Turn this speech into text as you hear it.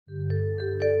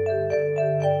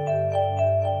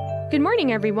Good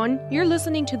morning, everyone. You're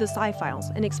listening to the Sci-Files,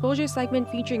 an exposure segment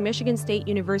featuring Michigan State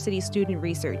University student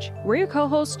research. We're your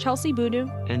co-hosts, Chelsea Boudou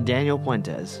and Daniel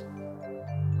Puentes.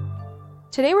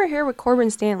 Today we're here with Corbin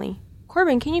Standley.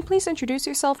 Corbin, can you please introduce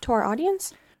yourself to our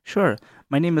audience? Sure.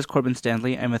 My name is Corbin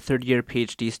Standley. I'm a third-year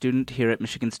PhD student here at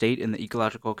Michigan State in the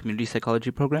Ecological Community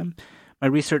Psychology program. My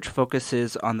research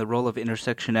focuses on the role of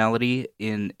intersectionality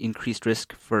in increased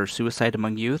risk for suicide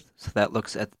among youth. So that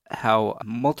looks at how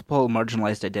multiple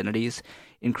marginalized identities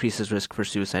increases risk for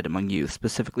suicide among youth,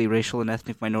 specifically racial and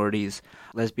ethnic minorities,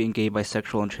 lesbian, gay,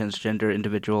 bisexual, and transgender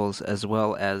individuals, as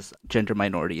well as gender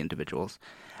minority individuals.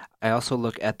 I also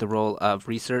look at the role of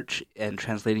research and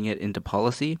translating it into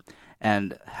policy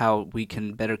and how we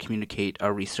can better communicate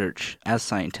our research as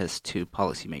scientists to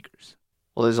policymakers.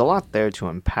 Well, there's a lot there to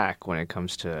unpack when it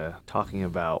comes to talking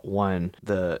about, one,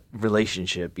 the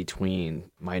relationship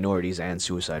between minorities and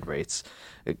suicide rates.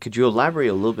 Could you elaborate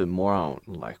a little bit more on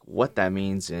what that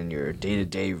means in your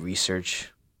day-to-day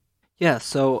research? Yeah,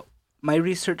 so my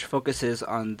research focuses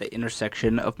on the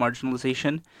intersection of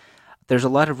marginalization. There's a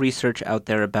lot of research out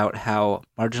there about how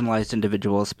marginalized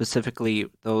individuals, specifically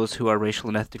those who are racial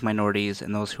and ethnic minorities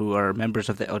and those who are members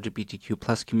of the LGBTQ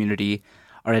plus community,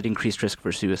 are at increased risk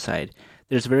for suicide.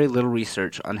 There's very little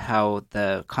research on how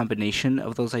the combination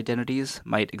of those identities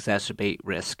might exacerbate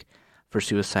risk for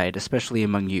suicide, especially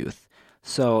among youth.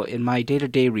 So in my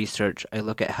day-to-day research, I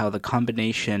look at how the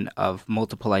combination of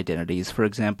multiple identities, for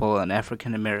example, an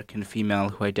African-American female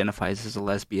who identifies as a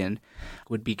lesbian,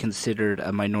 would be considered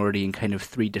a minority in kind of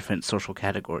three different social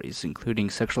categories, including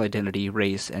sexual identity,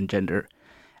 race, and gender.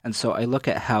 And so I look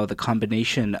at how the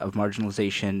combination of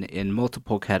marginalization in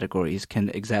multiple categories can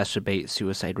exacerbate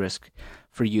suicide risk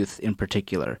for youth in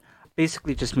particular.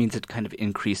 Basically just means it kind of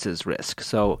increases risk.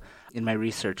 So in my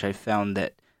research, I found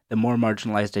that the more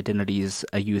marginalized identities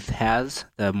a youth has,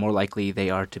 the more likely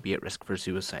they are to be at risk for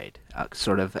suicide.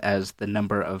 Sort of as the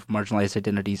number of marginalized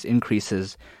identities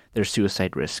increases, their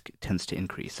suicide risk tends to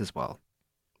increase as well.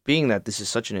 Being that this is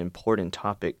such an important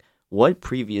topic, what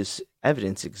previous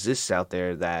evidence exists out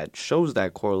there that shows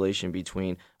that correlation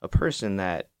between a person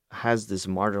that has this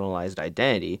marginalized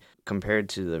identity compared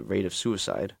to the rate of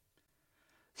suicide?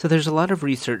 So there's a lot of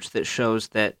research that shows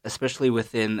that, especially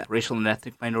within racial and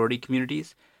ethnic minority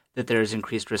communities, that there is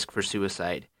increased risk for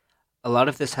suicide. A lot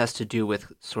of this has to do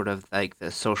with sort of like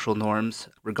the social norms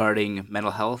regarding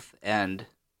mental health and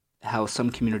how some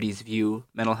communities view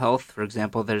mental health. For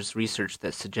example, there's research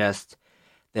that suggests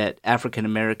that African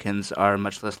Americans are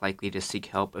much less likely to seek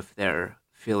help if they're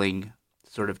feeling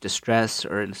sort of distress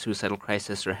or in a suicidal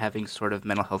crisis or having sort of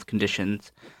mental health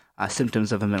conditions,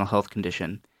 symptoms of a mental health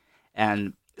condition.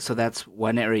 And so that's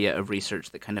one area of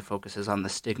research that kind of focuses on the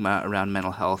stigma around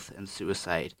mental health and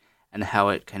suicide and how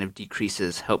it kind of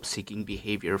decreases help-seeking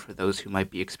behavior for those who might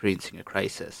be experiencing a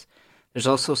crisis. There's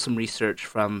also some research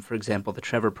from, for example, the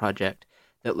Trevor Project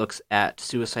that looks at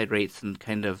suicide rates and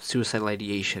kind of suicidal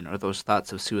ideation or those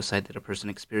thoughts of suicide that a person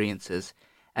experiences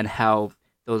and how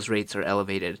those rates are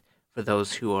elevated for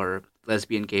those who are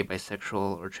lesbian, gay,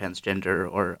 bisexual, or transgender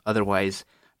or otherwise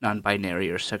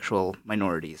non-binary or sexual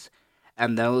minorities.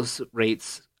 And those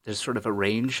rates, there's sort of a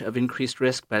range of increased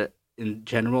risk, but in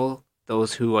general,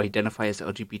 those who identify as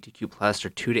LGBTQ plus are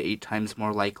 2 to 8 times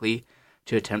more likely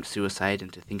to attempt suicide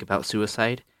and to think about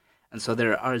suicide. And so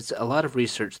there is a lot of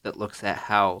research that looks at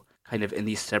how kind of in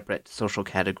these separate social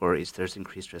categories there's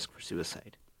increased risk for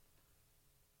suicide.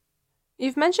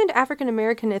 You've mentioned African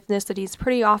American ethnicities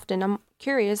pretty often. I'm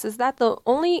curious, is that the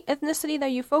only ethnicity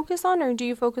that you focus on, or do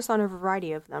you focus on a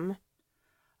variety of them?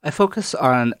 I focus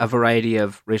on a variety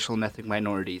of racial and ethnic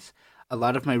minorities. A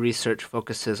lot of my research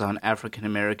focuses on African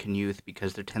American youth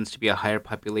because there tends to be a higher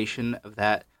population of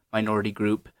that minority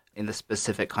group in the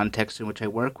specific context in which I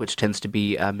work, which tends to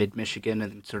be mid-Michigan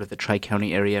and sort of the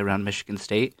Tri-County area around Michigan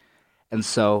State. And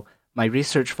so my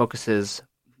research focuses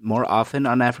more often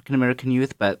on African-American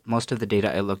youth, but most of the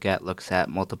data I look at looks at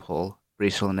multiple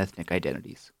racial and ethnic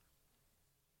identities.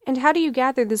 And how do you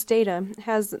gather this data?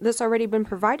 Has this already been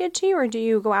provided to you, or do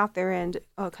you go out there and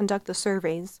conduct the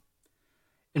surveys?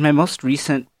 In my most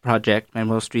recent project, my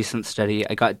most recent study,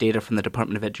 I got data from the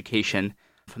Department of Education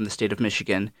from the state of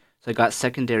Michigan. So I got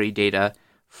secondary data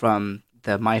from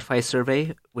the MiFi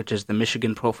survey, which is the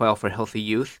Michigan Profile for Healthy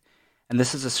Youth. And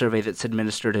this is a survey that's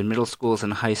administered in middle schools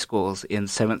and high schools in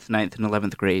 7th, 9th, and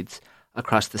 11th grades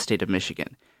across the state of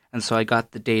Michigan. And so I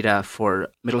got the data for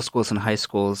middle schools and high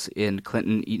schools in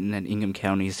Clinton, Eaton, and Ingham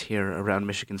counties here around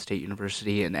Michigan State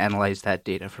University and analyzed that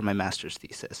data for my master's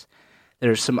thesis.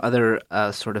 There's some other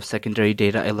sort of secondary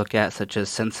data I look at, such as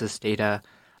census data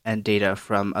and data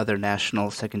from other national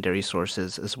secondary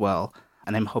sources as well.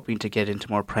 and I'm hoping to get into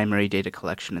more primary data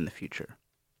collection in the future.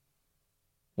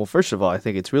 Well, first of all, I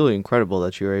think it's really incredible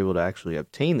that you're able to actually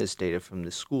obtain this data from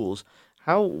the schools.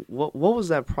 What was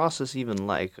that process even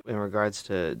like in regards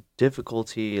to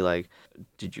difficulty? Like,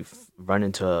 did you run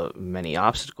into many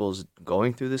obstacles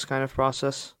going through this kind of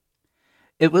process?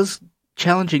 It was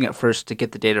challenging at first to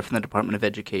get the data from the Department of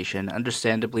Education.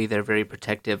 Understandably, they're very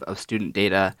protective of student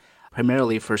data,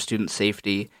 primarily for student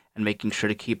safety and making sure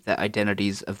to keep the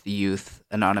identities of the youth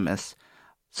anonymous.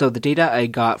 So the data I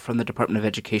got from the Department of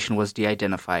Education was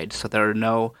de-identified. So there are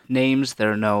no names,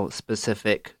 there are no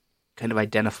specific kind of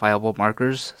identifiable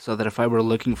markers, so that if I were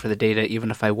looking for the data, even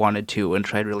if I wanted to and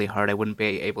tried really hard, I wouldn't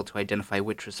be able to identify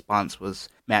which response was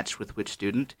matched with which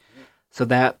student. So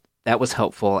that was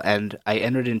helpful, and I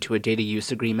entered into a data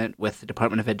use agreement with the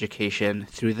Department of Education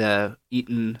through the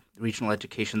Eaton Regional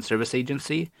Education Service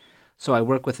Agency. So I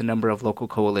work with a number of local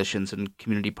coalitions and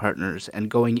community partners, and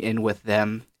going in with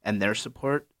them and their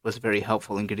support was very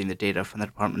helpful in getting the data from the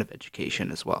Department of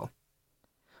Education as well.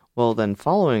 Well, then,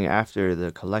 following after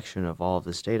the collection of all of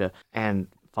this data and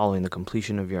following the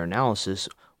completion of your analysis,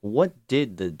 what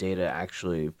did the data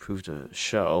actually prove to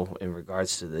show in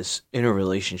regards to this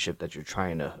interrelationship that you're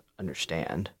trying to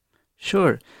understand?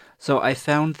 Sure. So I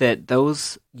found that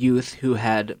those youth who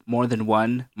had more than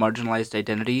one marginalized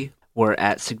identity were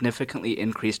at significantly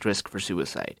increased risk for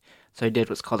suicide. So I did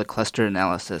what's called a cluster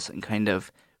analysis and kind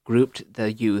of grouped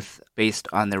the youth based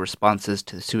on their responses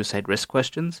to the suicide risk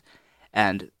questions.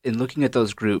 And in looking at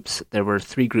those groups, there were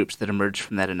 3 groups that emerged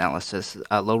from that analysis: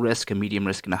 a low risk, a medium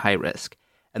risk, and a high risk.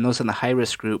 And those in the high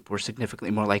risk group were significantly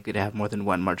more likely to have more than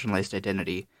one marginalized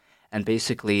identity. And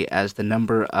basically, as the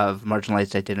number of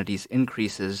marginalized identities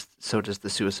increases, so does the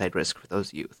suicide risk for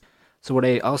those youth. So what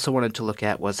I also wanted to look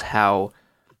at was how,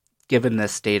 given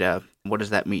this data, what does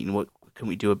that mean? What can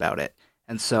we do about it?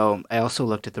 And so I also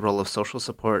looked at the role of social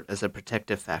support as a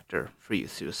protective factor for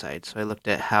youth suicide. So I looked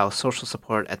at how social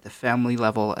support at the family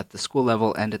level, at the school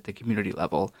level, and at the community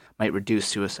level might reduce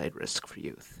suicide risk for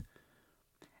youth.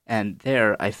 And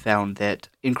there I found that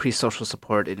increased social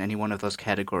support in any one of those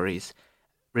categories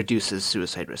reduces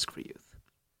suicide risk for youth.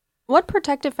 What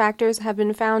protective factors have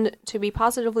been found to be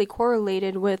positively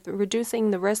correlated with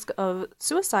reducing the risk of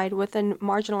suicide within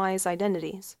marginalized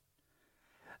identities?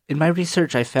 In my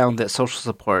research, I found that social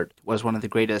support was one of the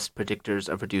greatest predictors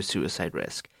of reduced suicide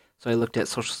risk. So I looked at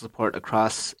social support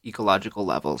across ecological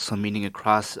levels, so meaning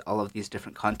across all of these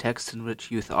different contexts in which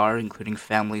youth are, including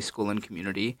family, school, and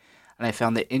community. And I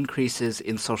found that increases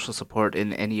in social support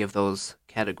in any of those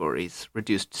categories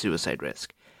reduced suicide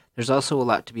risk. There's also a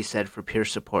lot to be said for peer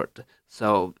support.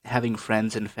 So having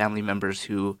friends and family members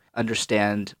who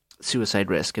understand suicide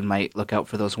risk and might look out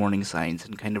for those warning signs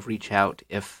and kind of reach out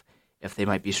if they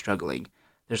might be struggling.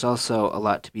 There's also a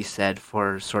lot to be said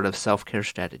for sort of self-care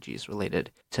strategies related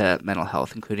to mental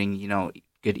health, including,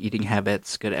 good eating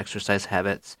habits, good exercise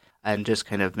habits, and just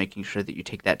kind of making sure that you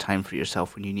take that time for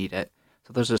yourself when you need it.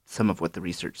 So those are some of what the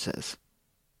research says.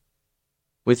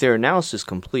 With your analysis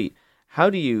complete,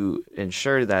 how do you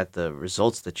ensure that the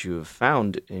results that you have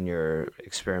found in your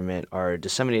experiment are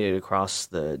disseminated across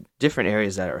the different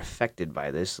areas that are affected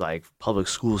by this, like public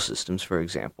school systems, for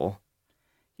example?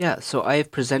 Yeah, so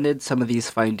I've presented some of these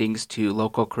findings to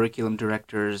local curriculum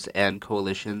directors and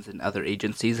coalitions and other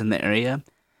agencies in the area.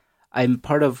 I'm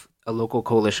part of a local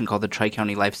coalition called the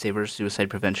Tri-County Lifesavers Suicide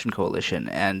Prevention Coalition,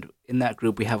 and in that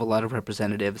group we have a lot of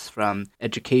representatives from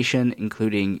education,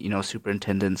 including,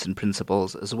 superintendents and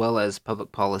principals, as well as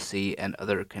public policy and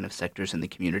other kind of sectors in the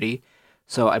community.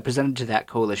 So I presented to that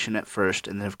coalition at first,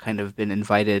 and have kind of been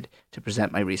invited to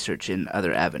present my research in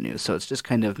other avenues. So it's just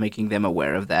kind of making them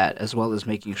aware of that, as well as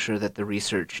making sure that the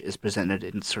research is presented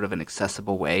in sort of an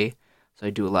accessible way. So I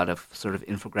do a lot of sort of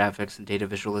infographics and data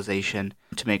visualization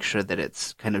to make sure that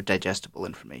it's kind of digestible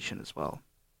information as well.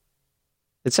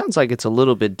 It sounds like it's a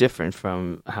little bit different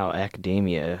from how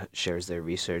academia shares their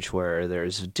research, where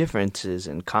there's differences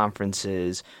in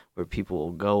conferences where people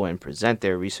will go and present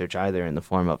their research either in the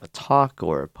form of a talk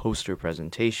or a poster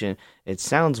presentation. It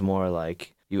sounds more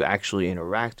like you actually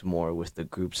interact more with the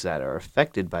groups that are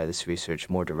affected by this research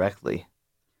more directly.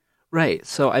 Right.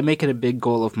 So I make it a big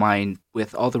goal of mine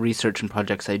with all the research and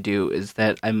projects I do is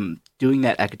that I'm doing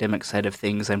that academic side of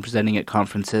things. I'm presenting at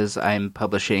conferences, I'm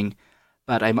publishing,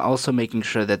 but I'm also making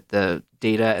sure that the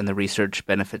data and the research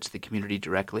benefits the community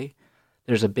directly.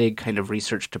 There's a big kind of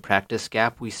research to practice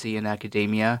gap we see in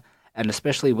academia, and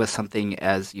especially with something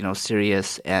as,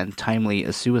 serious and timely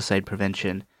as suicide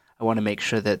prevention, I want to make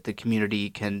sure that the community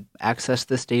can access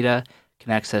this data,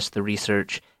 can access the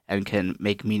research, and can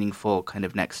make meaningful kind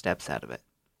of next steps out of it.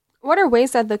 What are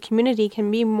ways that the community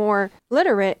can be more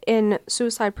literate in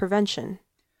suicide prevention?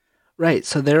 Right,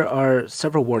 so there are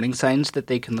several warning signs that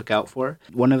they can look out for.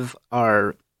 One of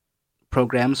our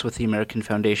programs with the American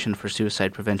Foundation for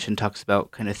Suicide Prevention talks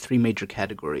about kind of three major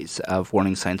categories of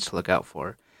warning signs to look out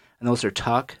for. And those are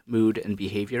talk, mood, and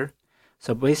behavior.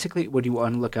 So basically what you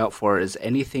want to look out for is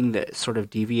anything that sort of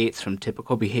deviates from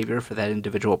typical behavior for that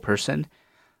individual person.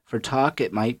 For talk,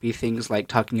 it might be things like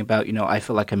talking about, I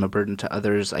feel like I'm a burden to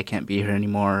others, I can't be here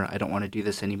anymore, I don't want to do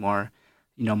this anymore.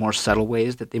 More subtle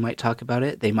ways that they might talk about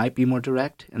it. They might be more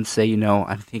direct and say,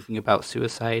 I'm thinking about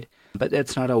suicide, but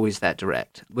it's not always that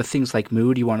direct. With things like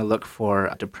mood, you want to look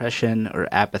for depression or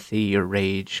apathy or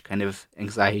rage, kind of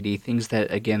anxiety, things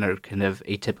that, again, are kind of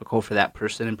atypical for that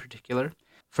person in particular.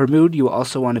 For mood, you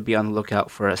also want to be on the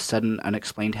lookout for a sudden,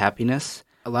 unexplained happiness.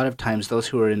 A lot of times, those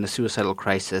who are in a suicidal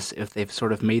crisis, if they've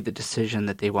sort of made the decision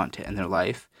that they want to end their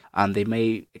life, they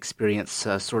may experience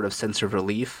a sort of sense of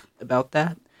relief about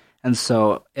that. And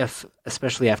so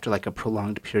especially after like a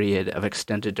prolonged period of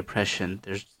extended depression,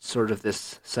 there's sort of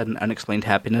this sudden unexplained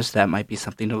happiness, that might be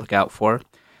something to look out for.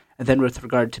 And then with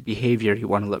regard to behavior, you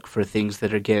want to look for things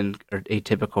that, again, are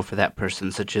atypical for that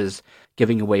person, such as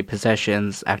giving away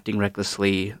possessions, acting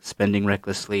recklessly, spending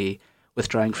recklessly,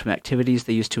 withdrawing from activities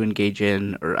they used to engage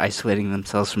in, or isolating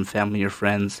themselves from family or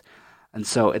friends. And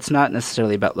so it's not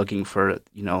necessarily about looking for,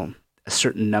 a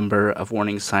certain number of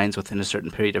warning signs within a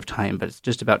certain period of time, but it's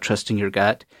just about trusting your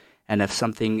gut. And if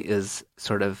something is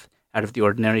sort of out of the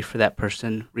ordinary for that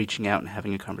person, reaching out and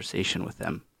having a conversation with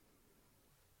them.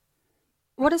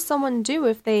 What does someone do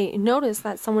if they notice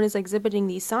that someone is exhibiting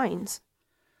these signs?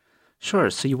 Sure.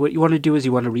 So what you want to do is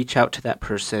you want to reach out to that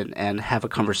person and have a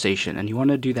conversation. And you want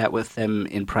to do that with them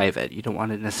in private. You don't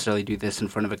want to necessarily do this in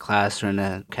front of a class or in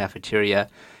a cafeteria.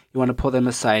 You want to pull them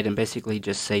aside and basically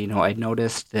just say, I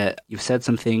noticed that you've said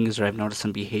some things, or I've noticed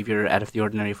some behavior out of the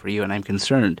ordinary for you, and I'm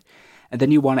concerned. And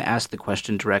then you want to ask the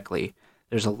question directly.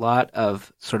 There's a lot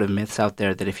of sort of myths out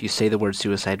there that if you say the word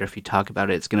suicide or if you talk about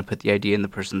it, it's going to put the idea in the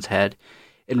person's head.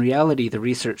 In reality, the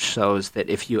research shows that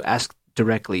if you ask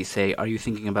directly, say, are you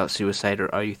thinking about suicide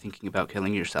or are you thinking about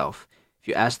killing yourself? If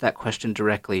you ask that question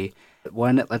directly,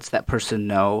 one, it lets that person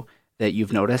know that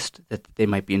you've noticed that they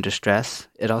might be in distress.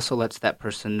 It also lets that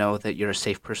person know that you're a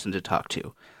safe person to talk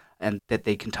to and that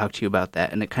they can talk to you about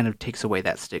that. And it kind of takes away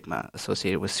that stigma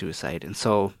associated with suicide. And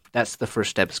so that's the first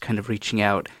step, is kind of reaching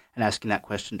out and asking that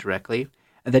question directly.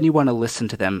 And then you want to listen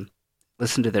to them,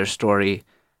 listen to their story,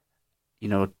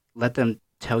 let them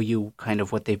tell you kind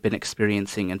of what they've been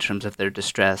experiencing in terms of their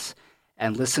distress,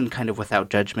 and listen kind of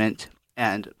without judgment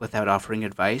and without offering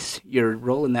advice. Your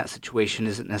role in that situation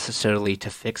isn't necessarily to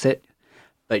fix it,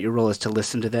 but your role is to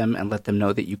listen to them and let them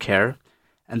know that you care.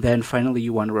 And then finally,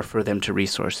 you want to refer them to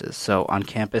resources. So on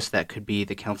campus, that could be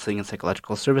the Counseling and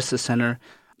Psychological Services Center.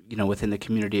 Within the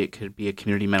community, it could be a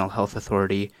community mental health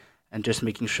authority, and just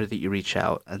making sure that you reach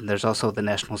out. And there's also the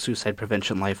National Suicide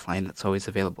Prevention Lifeline that's always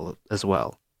available as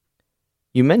well.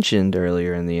 You mentioned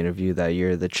earlier in the interview that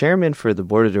you're the chairman for the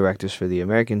board of directors for the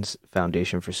American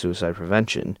Foundation for Suicide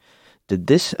Prevention. Did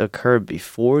this occur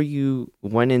before you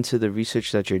went into the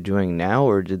research that you're doing now,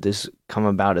 or did this come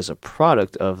about as a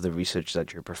product of the research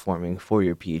that you're performing for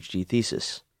your PhD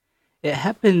thesis? It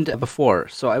happened before.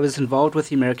 So I was involved with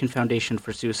the American Foundation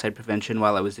for Suicide Prevention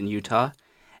while I was in Utah,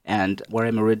 and where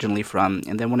I'm originally from.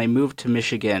 And then when I moved to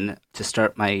Michigan to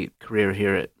start my career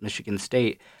here at Michigan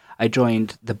State, I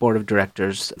joined the board of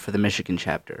directors for the Michigan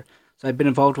chapter. So I've been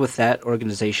involved with that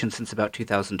organization since about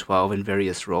 2012 in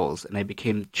various roles, and I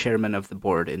became chairman of the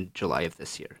board in July of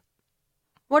this year.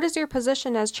 What does your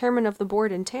position as chairman of the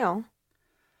board entail?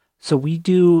 So we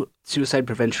do suicide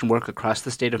prevention work across the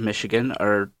state of Michigan.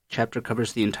 Our chapter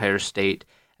covers the entire state,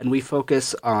 and we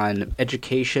focus on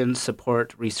education,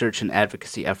 support, research, and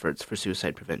advocacy efforts for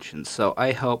suicide prevention. So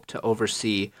I help to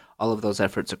oversee all of those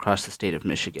efforts across the state of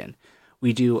Michigan.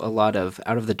 We do a lot of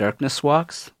Out of the Darkness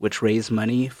walks, which raise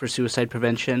money for suicide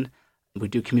prevention. We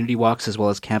do community walks as well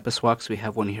as campus walks. We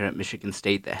have one here at Michigan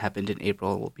State that happened in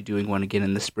April. We'll be doing one again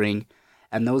in the spring.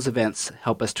 And those events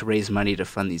help us to raise money to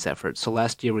fund these efforts. So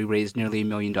last year we raised nearly $1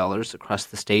 million across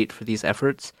the state for these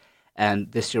efforts,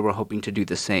 and this year we're hoping to do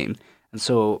the same. And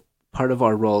so part of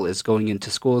our role is going into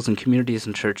schools and communities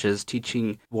and churches,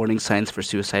 teaching warning signs for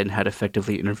suicide and how to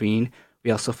effectively intervene. We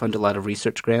also fund a lot of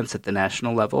research grants at the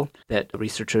national level that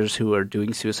researchers who are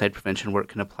doing suicide prevention work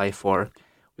can apply for.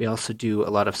 We also do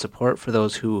a lot of support for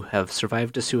those who have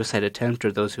survived a suicide attempt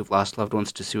or those who've lost loved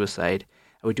ones to suicide.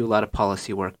 And we do a lot of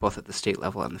policy work both at the state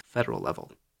level and the federal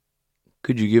level.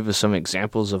 Could you give us some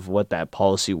examples of what that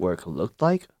policy work looked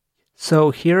like? So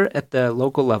here at the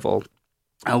local level,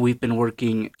 we've been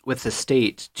working with the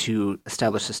state to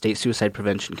establish a state suicide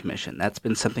prevention commission. That's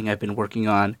been something I've been working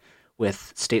on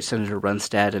with State Senator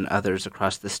Runstad and others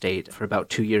across the state for about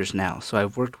 2 years now. So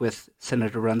I've worked with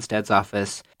Senator Runstad's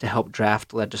office to help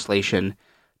draft legislation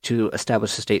to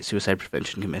establish a state suicide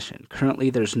prevention commission. Currently,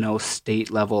 there's no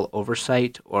state-level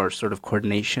oversight or sort of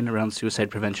coordination around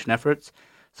suicide prevention efforts.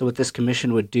 So what this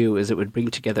commission would do is it would bring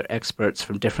together experts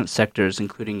from different sectors,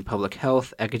 including public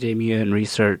health, academia and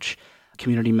research,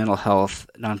 community mental health,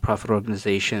 nonprofit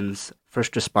organizations,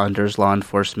 first responders, law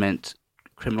enforcement,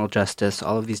 criminal justice,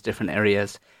 all of these different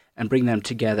areas, and bring them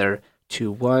together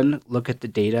to, one, look at the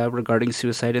data regarding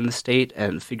suicide in the state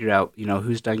and figure out,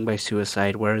 who's dying by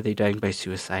suicide, where are they dying by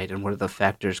suicide, and what are the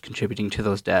factors contributing to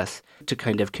those deaths, to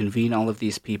kind of convene all of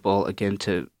these people, again,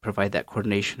 to provide that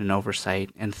coordination and oversight,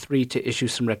 and three, to issue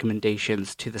some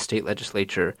recommendations to the state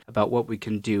legislature about what we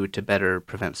can do to better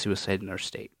prevent suicide in our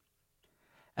state.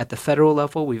 At the federal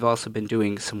level, we've also been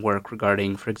doing some work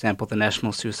regarding, for example, the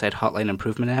National Suicide Hotline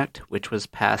Improvement Act, which was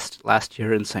passed last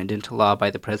year and signed into law by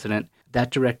the president.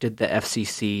 That directed the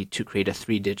FCC to create a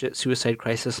 3-digit suicide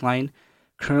crisis line.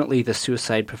 Currently, the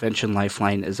Suicide Prevention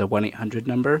Lifeline is a 1-800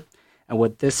 number, and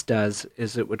what this does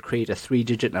is it would create a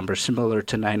 3-digit number similar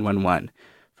to 911.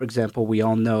 For example, we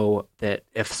all know that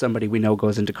if somebody we know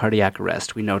goes into cardiac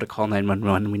arrest, we know to call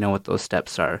 911, we know what those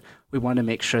steps are. We want to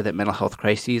make sure that mental health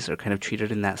crises are kind of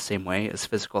treated in that same way as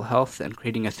physical health, and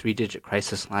creating a 3-digit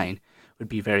crisis line would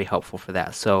be very helpful for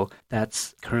that. So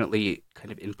that's currently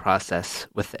kind of in process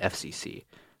with the FCC.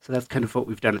 So that's kind of what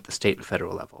we've done at the state and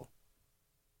federal level.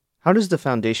 How does the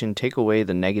foundation take away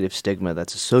the negative stigma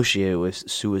that's associated with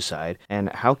suicide, and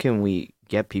how can we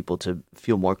get people to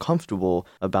feel more comfortable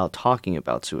about talking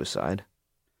about suicide?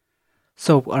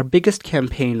 So our biggest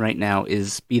campaign right now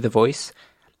is Be the Voice.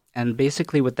 And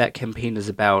basically what that campaign is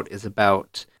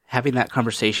about having that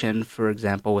conversation, for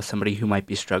example, with somebody who might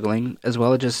be struggling, as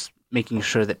well as just making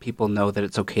sure that people know that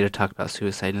it's okay to talk about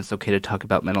suicide and it's okay to talk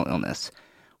about mental illness.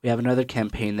 We have another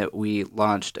campaign that we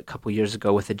launched a couple years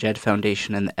ago with the JED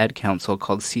Foundation and the Ed Council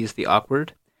called Seize the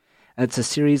Awkward. And it's a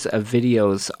series of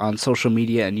videos on social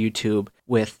media and YouTube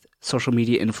with social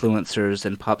media influencers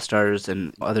and pop stars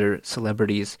and other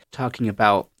celebrities talking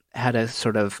about how to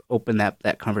sort of open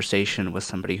that conversation with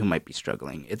somebody who might be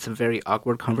struggling. It's a very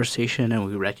awkward conversation, and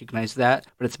we recognize that,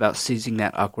 but it's about seizing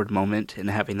that awkward moment and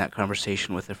having that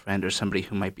conversation with a friend or somebody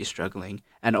who might be struggling.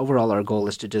 And overall, our goal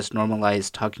is to just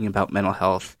normalize talking about mental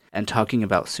health and talking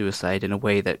about suicide in a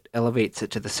way that elevates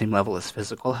it to the same level as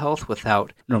physical health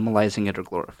without normalizing it or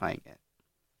glorifying it.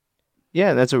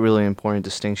 Yeah, that's a really important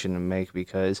distinction to make,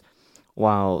 because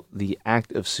while the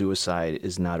act of suicide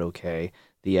is not okay,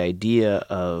 the idea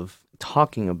of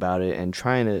talking about it and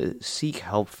trying to seek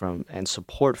help from and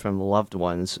support from loved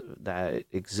ones that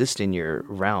exist in your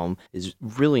realm is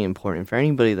really important. For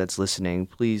anybody that's listening,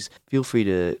 please feel free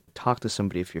to talk to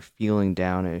somebody if you're feeling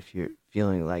down and if you're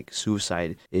feeling like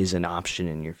suicide is an option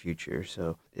in your future.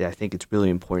 So yeah, I think it's really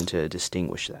important to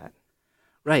distinguish that.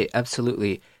 Right,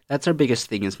 absolutely. That's our biggest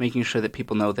thing, is making sure that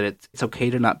people know that it's okay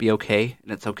to not be okay,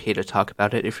 and it's okay to talk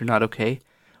about it if you're not okay.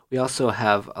 We also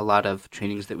have a lot of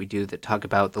trainings that we do that talk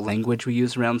about the language we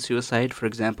use around suicide. For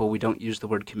example, we don't use the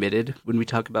word committed when we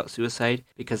talk about suicide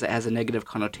because it has a negative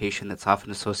connotation that's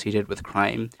often associated with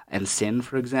crime and sin,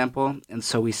 for example. And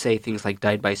so we say things like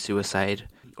died by suicide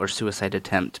or suicide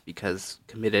attempt because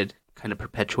committed kind of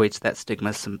perpetuates that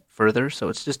stigma some further. So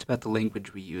it's just about the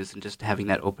language we use and just having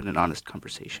that open and honest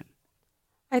conversation.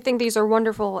 I think these are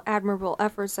wonderful, admirable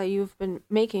efforts that you've been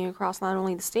making across not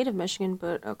only the state of Michigan,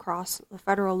 but across the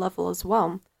federal level as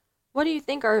well. What do you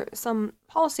think are some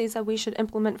policies that we should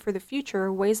implement for the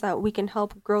future, ways that we can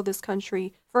help grow this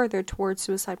country further towards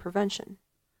suicide prevention?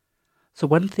 So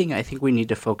one thing I think we need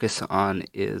to focus on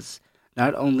is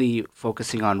not only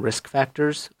focusing on risk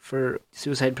factors for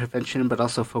suicide prevention, but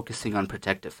also focusing on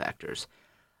protective factors.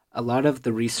 A lot of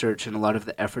the research and a lot of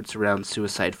the efforts around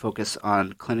suicide focus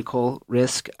on clinical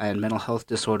risk and mental health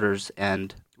disorders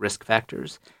and risk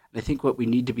factors. And I think what we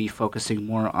need to be focusing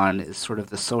more on is sort of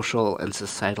the social and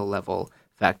societal level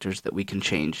factors that we can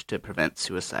change to prevent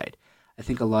suicide. I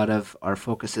think a lot of our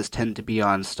focuses tend to be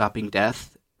on stopping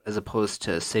death as opposed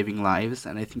to saving lives,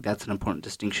 and I think that's an important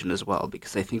distinction as well,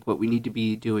 because I think what we need to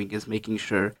be doing is making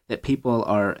sure that people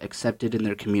are accepted in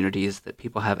their communities, that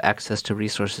people have access to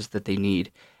resources that they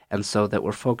need, and so that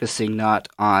we're focusing not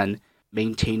on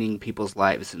maintaining people's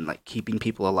lives and like keeping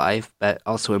people alive, but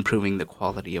also improving the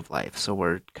quality of life. So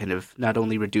we're kind of not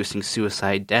only reducing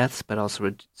suicide deaths, but also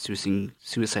reducing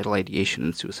suicidal ideation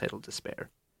and suicidal despair.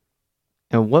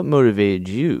 And what motivated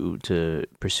you to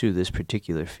pursue this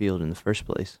particular field in the first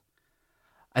place?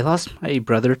 I lost my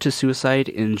brother to suicide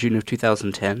in June of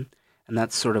 2010, and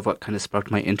that's sort of what kind of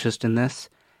sparked my interest in this.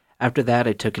 After that,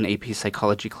 I took an AP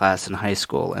psychology class in high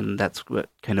school, and that's what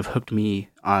kind of hooked me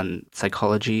on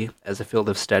psychology as a field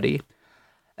of study.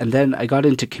 And then I got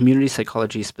into community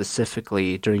psychology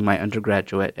specifically during my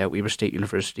undergraduate at Weber State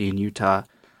University in Utah.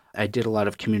 I did a lot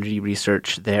of community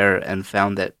research there and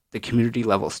found that the community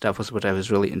level stuff was what I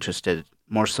was really interested in,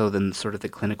 more so than sort of the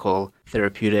clinical,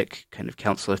 therapeutic kind of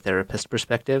counselor-therapist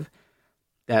perspective.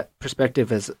 That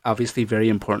perspective is obviously very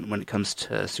important when it comes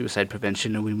to suicide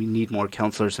prevention, and we need more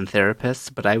counselors and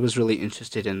therapists, but I was really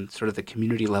interested in sort of the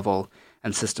community level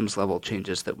and systems level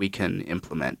changes that we can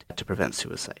implement to prevent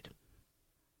suicide.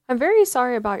 I'm very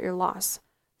sorry about your loss.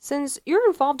 Since you're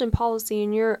involved in policy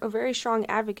and you're a very strong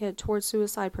advocate towards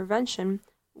suicide prevention,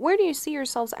 where do you see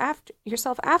yourself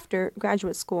after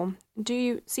graduate school? Do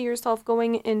you see yourself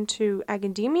going into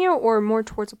academia or more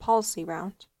towards a policy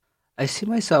route? I see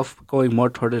myself going more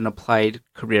toward an applied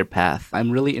career path.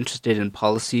 I'm really interested in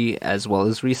policy as well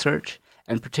as research,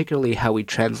 and particularly how we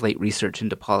translate research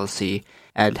into policy,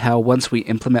 and how once we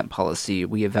implement policy,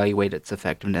 we evaluate its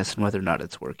effectiveness and whether or not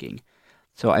it's working.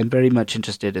 So I'm very much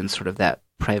interested in sort of that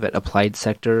private applied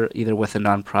sector, either with a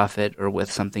nonprofit or with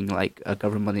something like a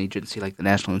government agency like the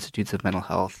National Institutes of Mental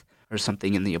Health or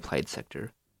something in the applied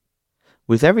sector.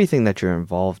 With everything that you're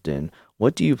involved in,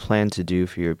 what do you plan to do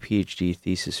for your PhD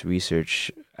thesis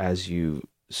research as you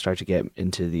start to get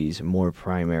into these more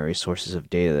primary sources of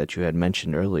data that you had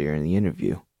mentioned earlier in the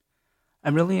interview?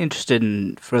 I'm really interested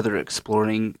in further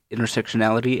exploring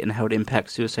intersectionality and how it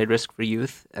impacts suicide risk for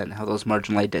youth and how those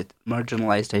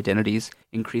marginalized identities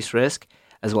increase risk,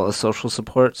 as well as social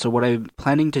support. So what I'm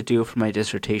planning to do for my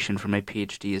dissertation for my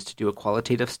PhD is to do a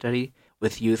qualitative study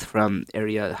with youth from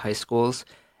area high schools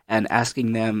and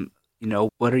asking them,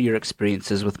 what are your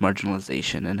experiences with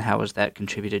marginalization and how has that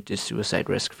contributed to suicide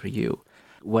risk for you?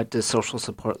 What does social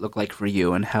support look like for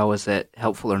you, and how is it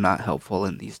helpful or not helpful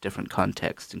in these different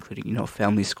contexts, including,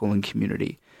 family, school, and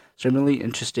community? So I'm really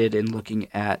interested in looking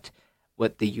at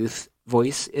what the youth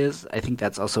voice is. I think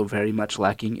that's also very much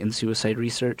lacking in suicide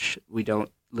research. We don't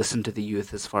listen to the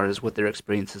youth as far as what their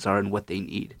experiences are and what they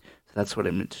need. So that's what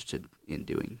I'm interested in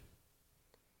doing.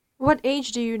 What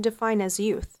age do you define as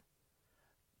youth?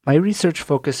 My research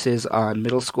focuses on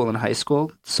middle school and high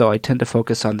school, so I tend to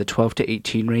focus on the 12 to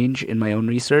 18 range in my own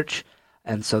research,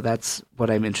 and so that's what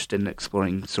I'm interested in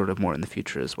exploring sort of more in the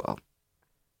future as well.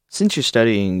 Since you're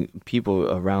studying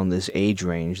people around this age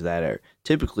range that are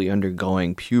typically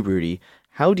undergoing puberty,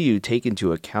 how do you take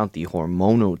into account the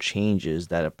hormonal changes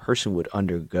that a person would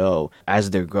undergo as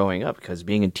they're growing up? Because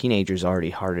being a teenager is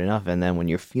already hard enough, and then when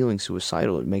you're feeling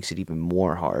suicidal, it makes it even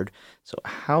more hard. So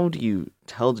how do you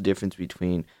tell the difference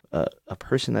between a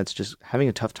person that's just having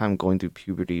a tough time going through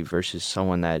puberty versus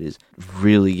someone that is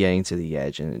really getting to the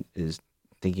edge and is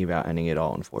thinking about ending it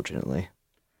all, unfortunately?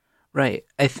 Right.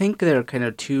 I think there are kind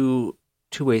of two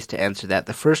ways to answer that.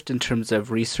 The first, in terms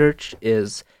of research,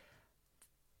 is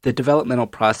the developmental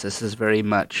process is very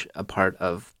much a part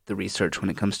of the research when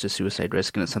it comes to suicide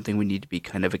risk, and it's something we need to be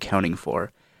kind of accounting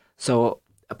for. So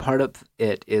a part of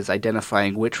it is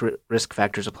identifying which risk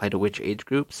factors apply to which age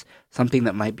groups. Something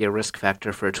that might be a risk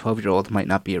factor for a 12-year-old might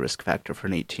not be a risk factor for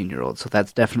an 18-year-old. So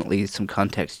that's definitely some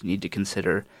context you need to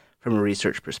consider from a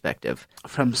research perspective.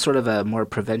 From sort of a more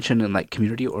prevention and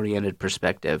community-oriented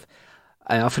perspective,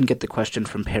 I often get the question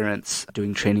from parents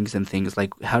doing trainings and things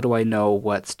like, how do I know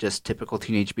what's just typical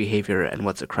teenage behavior and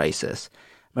what's a crisis?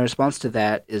 My response to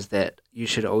that is that you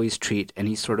should always treat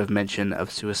any sort of mention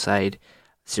of suicide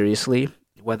seriously,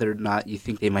 whether or not you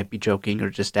think they might be joking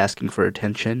or just asking for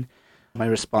attention. My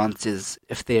response is,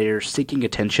 if they're seeking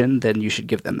attention, then you should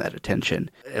give them that attention.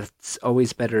 It's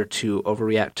always better to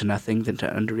overreact to nothing than to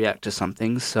underreact to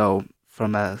something. So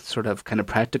from a sort of kind of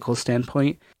practical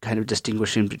standpoint, kind of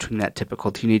distinguishing between that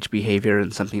typical teenage behavior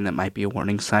and something that might be a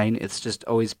warning sign, it's just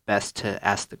always best to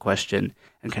ask the question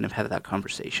and kind of have that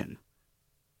conversation.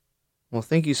 Well,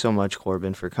 thank you so much,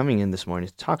 Corbin, for coming in this morning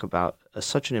to talk about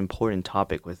such an important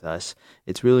topic with us.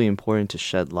 It's really important to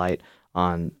shed light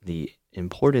on the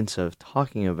importance of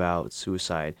talking about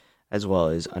suicide as well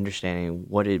as understanding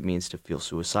what it means to feel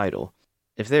suicidal.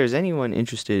 If there's anyone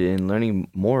interested in learning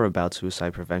more about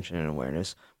suicide prevention and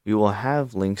awareness, we will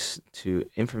have links to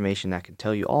information that can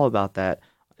tell you all about that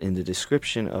in the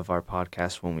description of our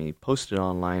podcast when we post it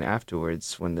online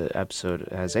afterwards when the episode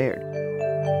has aired.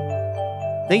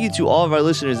 Thank you to all of our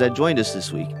listeners that joined us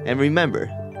this week. And remember,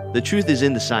 the truth is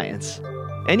in the science.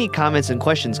 Any comments and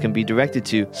questions can be directed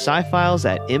to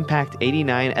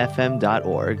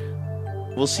scifiles@impact89fm.org.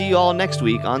 We'll see you all next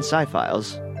week on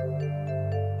Sci-Files.